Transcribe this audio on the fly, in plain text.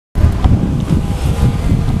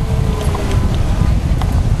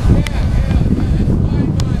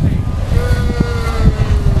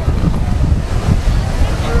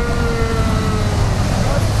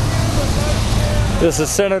This is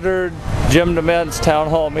Senator Jim DeMint's town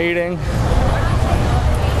hall meeting,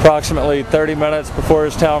 approximately 30 minutes before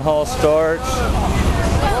his town hall starts.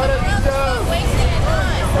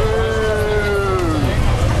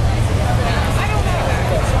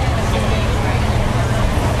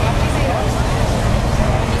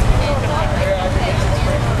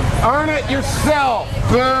 Earn it yourself.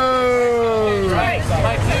 Boo!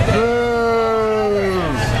 Boo!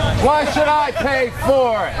 Why should I pay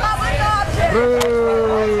for it? Boo!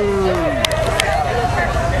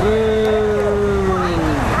 Boo!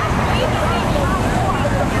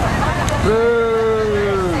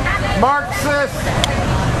 Boo! Marxist!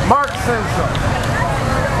 Marxism!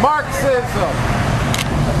 Marxism!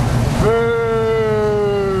 Boo!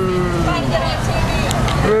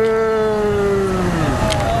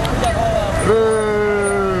 Boo!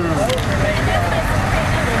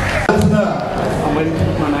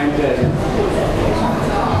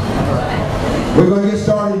 We're going to get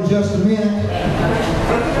started in just a minute.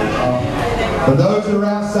 For those that are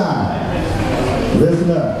outside,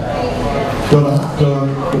 listen up.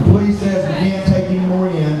 The police says we can't take any more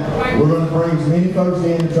in. We're going to bring as many folks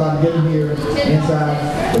in to try to get them here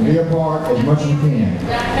inside to be a part as much as we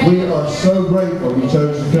can. We are so grateful you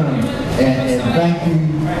chose to come, and thank you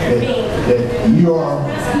that you are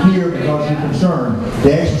here because you're concerned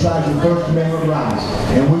to exercise your First Amendment rights,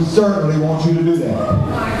 and we certainly want you to do that.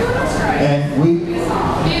 And we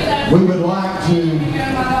would like to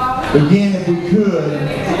begin, if we could.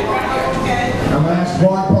 I'm going to ask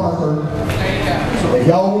Bart Parker if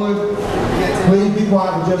y'all would please be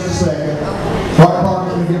quiet for just a second.